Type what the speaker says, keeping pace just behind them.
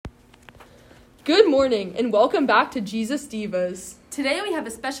Good morning and welcome back to Jesus Divas. Today we have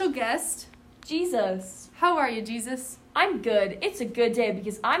a special guest, Jesus. How are you, Jesus? I'm good. It's a good day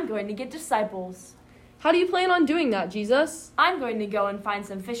because I'm going to get disciples. How do you plan on doing that, Jesus? I'm going to go and find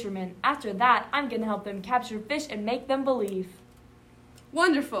some fishermen. After that, I'm going to help them capture fish and make them believe.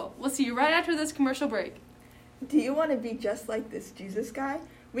 Wonderful. We'll see you right after this commercial break. Do you want to be just like this Jesus guy?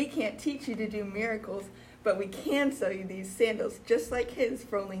 We can't teach you to do miracles, but we can sell you these sandals just like his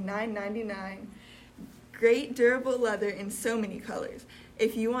for only $9.99. Great durable leather in so many colors.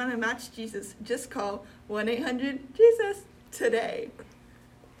 If you want to match Jesus, just call 1-800-JESUS today.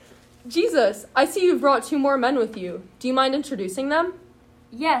 Jesus, I see you've brought 2 more men with you. Do you mind introducing them?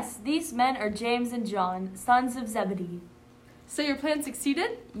 Yes, these men are James and John, sons of Zebedee. So your plan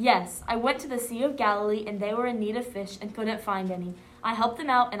succeeded? Yes, I went to the Sea of Galilee and they were in need of fish and couldn't find any. I helped them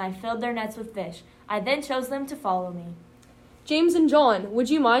out and I filled their nets with fish. I then chose them to follow me. James and John, would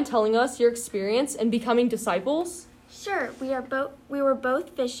you mind telling us your experience in becoming disciples? Sure, we were both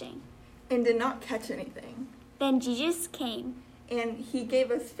fishing. And did not catch anything. Then Jesus came, And he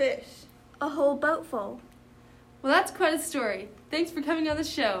gave us fish. a whole boat full. Well, that's quite a story. Thanks for coming on the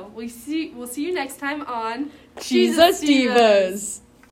show. We'll see you next time on Jesus Divas.